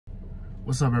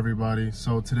What's up, everybody?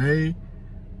 So today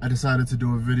I decided to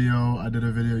do a video. I did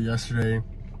a video yesterday,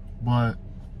 but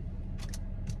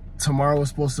tomorrow was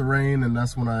supposed to rain, and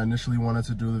that's when I initially wanted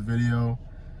to do the video.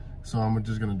 So I'm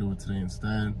just gonna do it today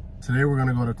instead. Today we're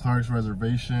gonna go to Clark's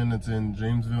Reservation. It's in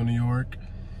Jamesville, New York.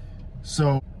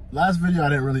 So last video I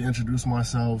didn't really introduce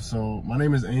myself. So my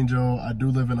name is Angel. I do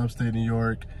live in upstate New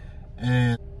York,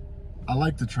 and I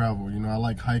like to travel. You know, I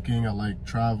like hiking, I like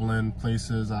traveling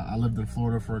places. I lived in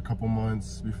Florida for a couple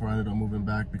months before I ended up moving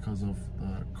back because of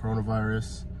the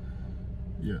coronavirus.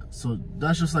 Yeah, so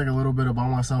that's just like a little bit about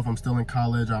myself. I'm still in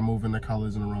college. I move into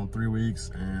college in around 3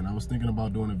 weeks, and I was thinking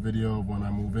about doing a video of when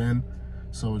I move in.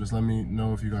 So just let me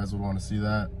know if you guys would want to see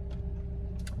that.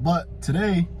 But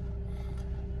today,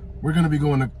 we're gonna be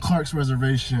going to Clark's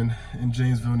Reservation in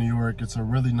Jamesville, New York. It's a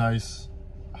really nice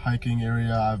hiking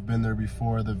area. I've been there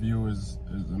before. The view is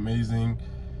amazing,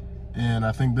 and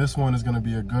I think this one is going to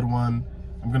be a good one.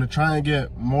 I'm going to try and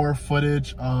get more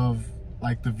footage of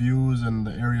like the views and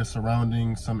the area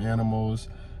surrounding some animals,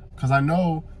 because I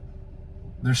know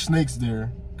there's snakes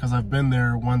there, because I've been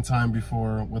there one time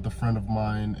before with a friend of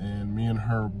mine, and me and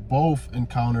her both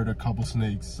encountered a couple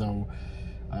snakes. So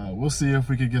we'll see if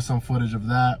we could get some footage of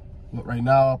that. But right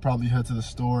now, I'll probably head to the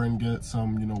store and get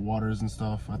some, you know, waters and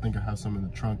stuff. I think I have some in the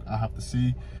trunk. I'll have to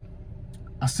see.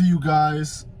 I'll see you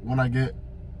guys when I get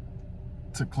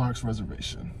to Clark's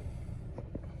Reservation.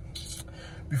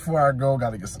 Before I go,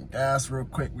 gotta get some gas real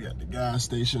quick. We at the gas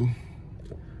station.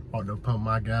 About to pump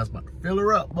my gas, about to fill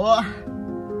her up, boy.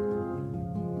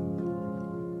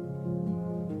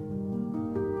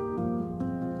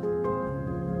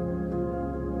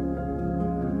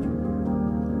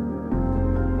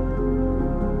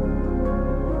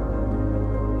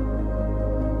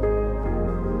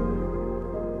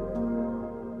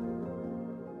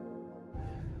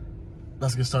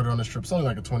 Let's get started on this trip. It's only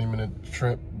like a 20-minute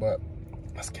trip, but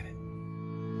let's get it.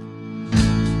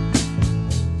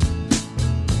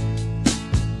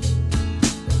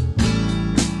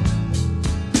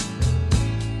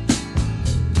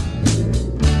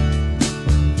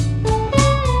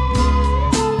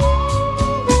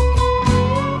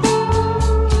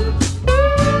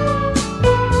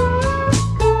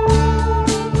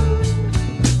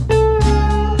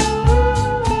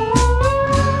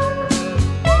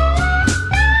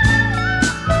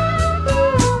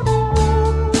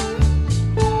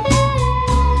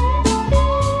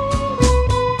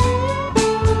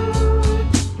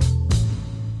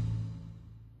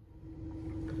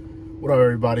 What up,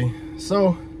 everybody?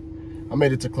 So I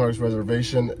made it to Clark's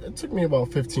Reservation. It took me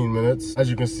about 15 minutes. As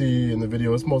you can see in the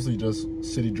video, it's mostly just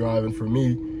city driving for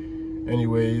me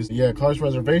anyways. Yeah, Clark's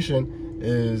Reservation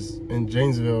is in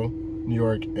Jamesville, New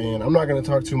York, and I'm not going to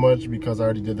talk too much because I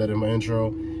already did that in my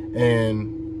intro.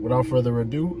 And without further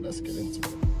ado, let's get into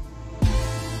it.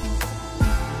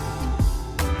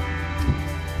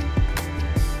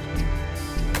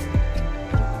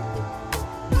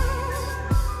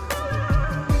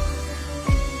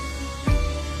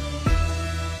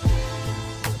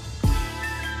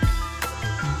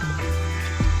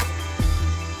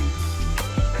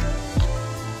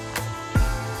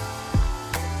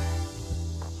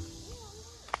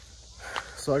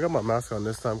 So I got my mask on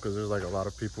this time because there's like a lot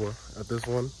of people at this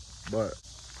one. But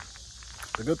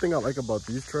the good thing I like about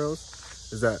these trails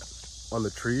is that on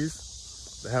the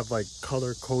trees, they have like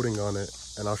color coding on it.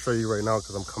 And I'll show you right now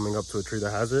because I'm coming up to a tree that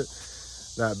has it.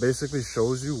 That basically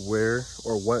shows you where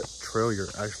or what trail you're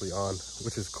actually on,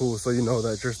 which is cool. So you know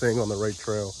that you're staying on the right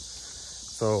trail.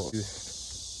 So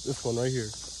this one right here,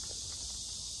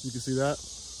 you can see that?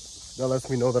 That lets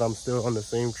me know that I'm still on the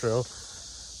same trail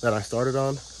that I started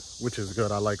on, which is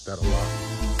good. I like that a lot.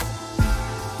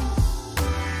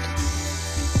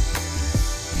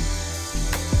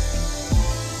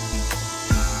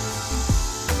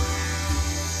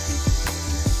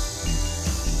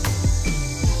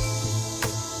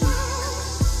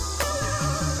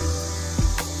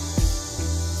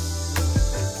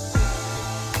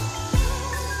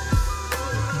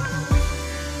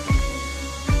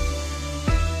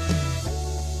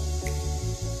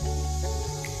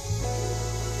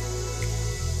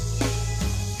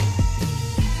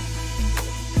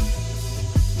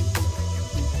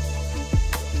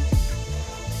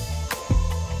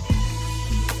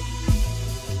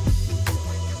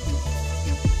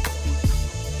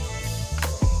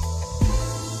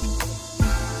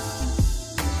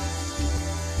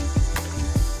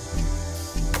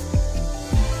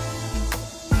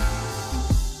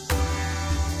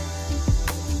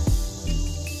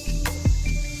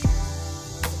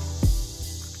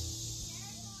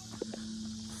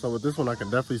 So with this one, I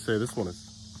can definitely say this one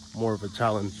is more of a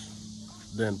challenge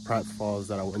than Pratt Falls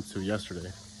that I went to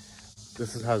yesterday.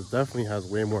 This definitely has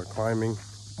way more climbing,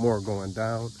 more going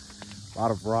down, a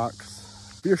lot of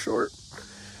rocks. If you're short,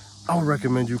 I would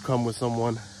recommend you come with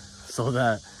someone so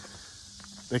that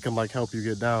they can like help you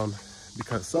get down,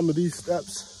 because some of these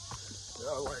steps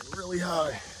are like really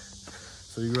high.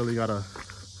 So you really gotta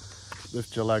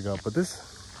lift your leg up. But this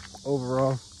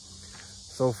overall,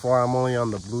 so far, I'm only on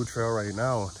the blue trail right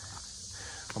now.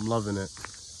 I'm loving it.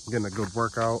 I'm getting a good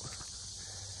workout.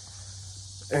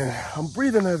 And I'm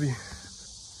breathing heavy.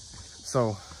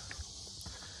 So,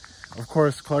 of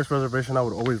course, Clark's Reservation, I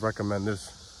would always recommend this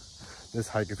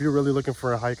hike. If you're really looking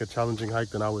for a hike, a challenging hike,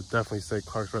 then I would definitely say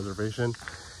Clark's Reservation.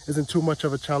 Isn't too much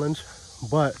of a challenge,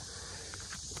 but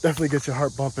definitely gets your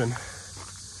heart bumping.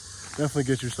 Definitely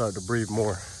gets you starting to breathe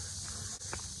more.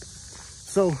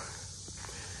 So,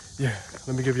 yeah,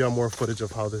 let me give y'all more footage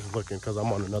of how this is looking, because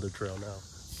I'm on another trail now.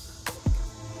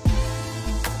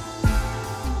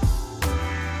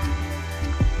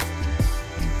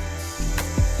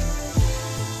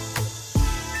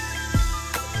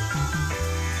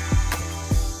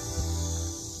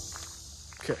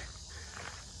 Okay.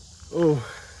 Oh,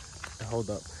 hold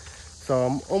up. So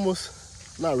I'm almost,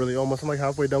 not really almost, I'm like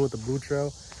halfway done with the blue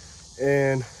trail.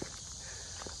 And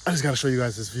I just gotta show you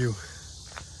guys this view.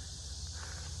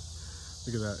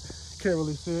 Look at that. You can't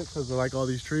really see it because of like all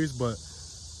these trees, but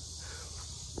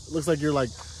it looks like you're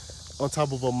like on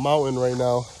top of a mountain right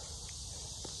now.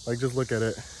 Like, just look at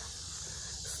it.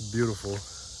 It's beautiful.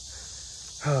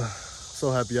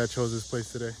 So happy I chose this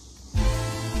place today.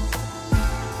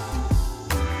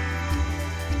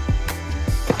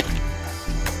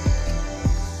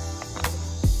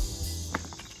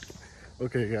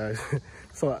 Okay guys,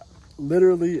 so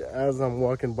literally as I'm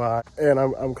walking by, and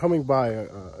I'm coming by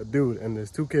a dude and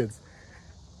there's two kids.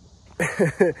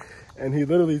 And he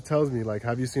literally tells me like,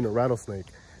 have you seen a rattlesnake?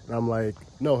 And I'm like,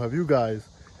 no, have you guys?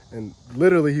 And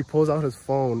literally he pulls out his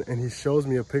phone and he shows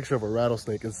me a picture of a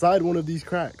rattlesnake inside one of these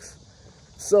cracks.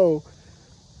 So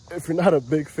if you're not a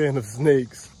big fan of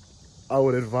snakes, I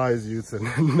would advise you to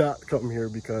not come here,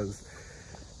 because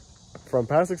from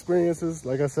past experiences,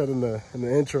 like I said in the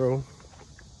intro,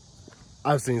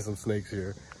 I've seen some snakes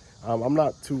here. I'm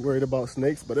not too worried about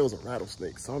snakes, but it was a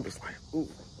rattlesnake. So I'm just like, ooh,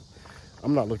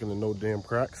 I'm not looking at no damn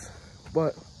cracks.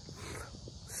 But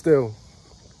still,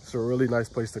 it's a really nice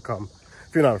place to come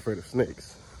if you're not afraid of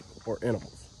snakes or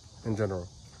animals in general.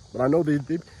 But I know they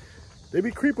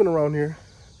be creeping around here.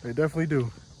 They definitely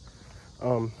do.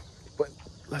 But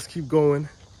let's keep going.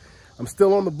 I'm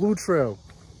still on the blue trail.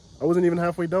 I wasn't even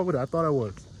halfway done with it. I thought I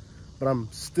was, but I'm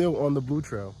still on the blue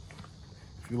trail.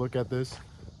 If you look at this,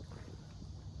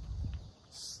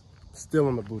 still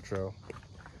on the blue trail.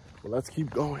 But let's keep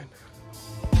going.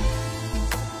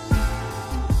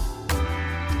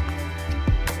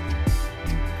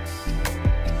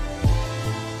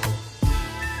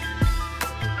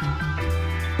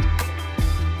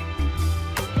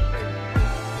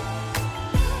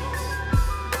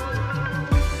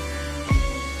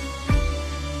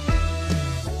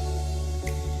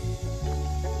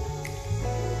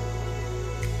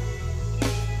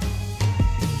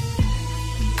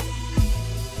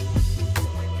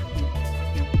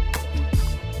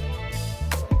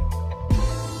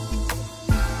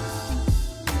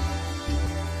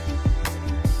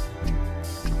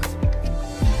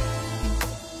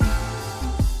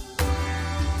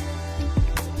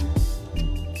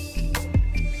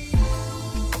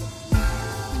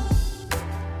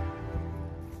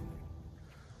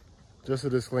 Just a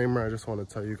disclaimer, I just want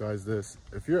to tell you guys this.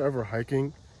 If you're ever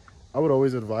hiking, I would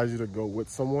always advise you to go with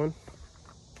someone,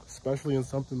 especially in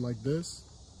something like this,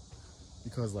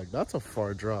 because like that's a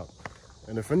far drop.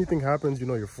 And if anything happens, you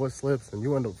know, your foot slips and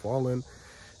you end up falling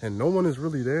and no one is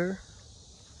really there,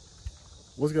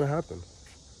 what's gonna happen?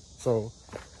 So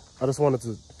I just wanted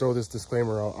to throw this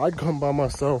disclaimer out. I come by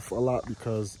myself a lot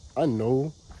because I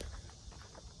know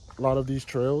a lot of these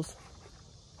trails,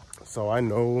 so I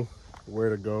know where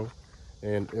to go.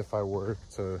 And if I were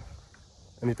to,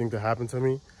 anything to happen to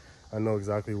me, I know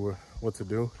exactly what to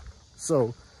do.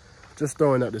 So just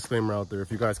throwing that disclaimer out there.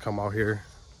 If you guys come out here,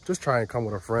 just try and come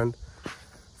with a friend,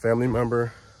 family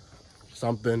member,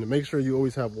 something. Make sure you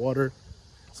always have water,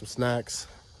 some snacks,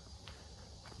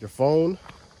 your phone,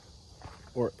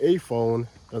 or a phone,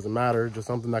 doesn't matter, just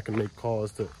something that can make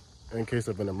calls to in case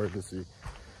of an emergency.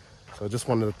 So I just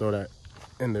wanted to throw that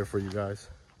in there for you guys.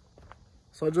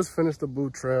 So I just finished the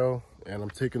blue trail and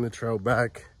I'm taking the trail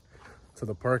back to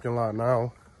the parking lot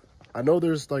now. I know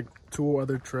there's like 2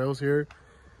 other trails here.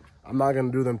 I'm not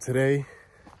gonna do them today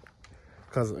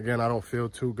because again, I don't feel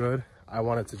too good. I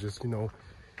wanted to just, you know,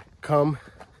 come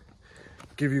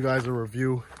give you guys a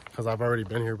review because I've already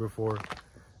been here before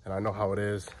and I know how it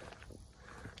is.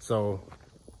 So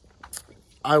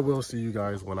I will see you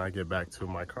guys when I get back to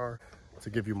my car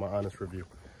to give you my honest review.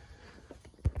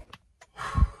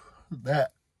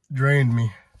 That drained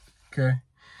me, okay?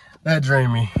 That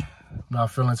drained me.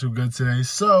 Not feeling too good today.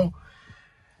 So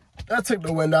that took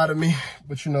the wind out of me.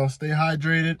 But you know, stay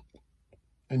hydrated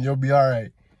and you'll be all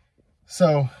right.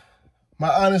 So my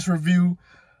honest review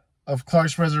of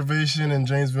Clark's Reservation in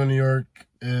Janesville, New York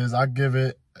is I give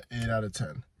it an 8 out of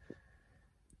 10.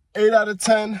 8 out of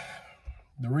 10.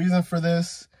 The reason for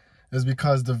this is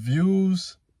because the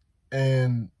views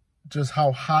and just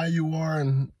how high you are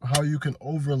and how you can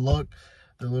overlook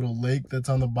the little lake that's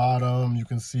on the bottom. You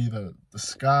can see the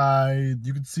sky.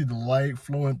 You can see the light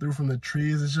flowing through from the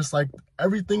trees. It's just like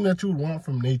everything that you would want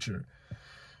from nature.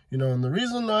 You know, and the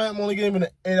reason I'm only giving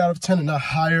it an 8 out of 10 and not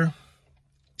higher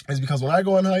is because when I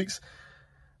go on hikes,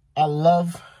 I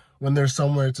love when there's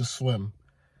somewhere to swim.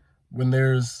 When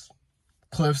there's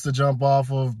cliffs to jump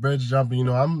off of, bridge jumping, you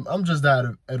know, I'm just that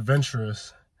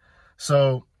adventurous.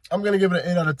 So I'm going to give it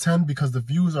an 8 out of 10 because the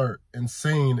views are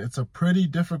insane. It's a pretty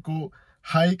difficult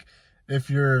hike if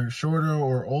you're shorter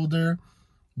or older,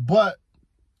 but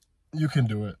you can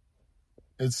do it.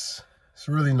 It's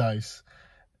really nice.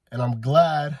 And I'm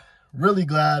glad, really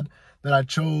glad that I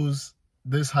chose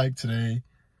this hike today.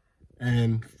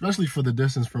 And especially for the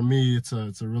distance, for me, it's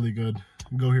a really good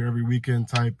go here every weekend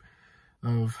type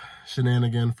of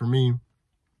shenanigan for me.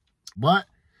 But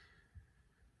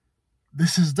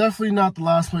this is definitely not the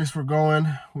last place we're going.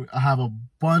 I have a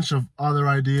bunch of other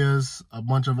ideas, a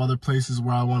bunch of other places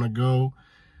where I want to go.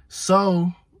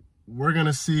 So we're going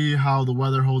to see how the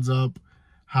weather holds up,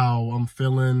 how I'm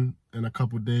feeling in a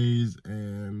couple days.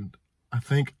 And I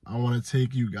think I want to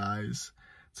take you guys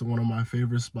to one of my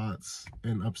favorite spots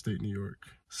in upstate New York.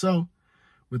 So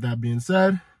with that being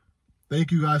said, thank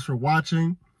you guys for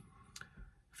watching.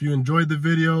 If you enjoyed the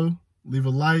video, leave a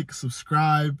like,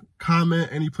 subscribe, comment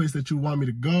any place that you want me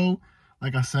to go.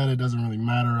 Like I said, it doesn't really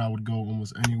matter. I would go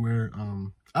almost anywhere.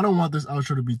 I don't want this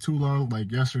outro to be too long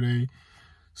like yesterday.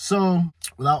 So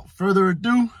without further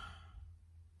ado,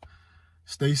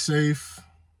 stay safe,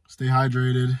 stay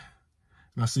hydrated,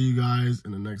 and I'll see you guys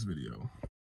in the next video.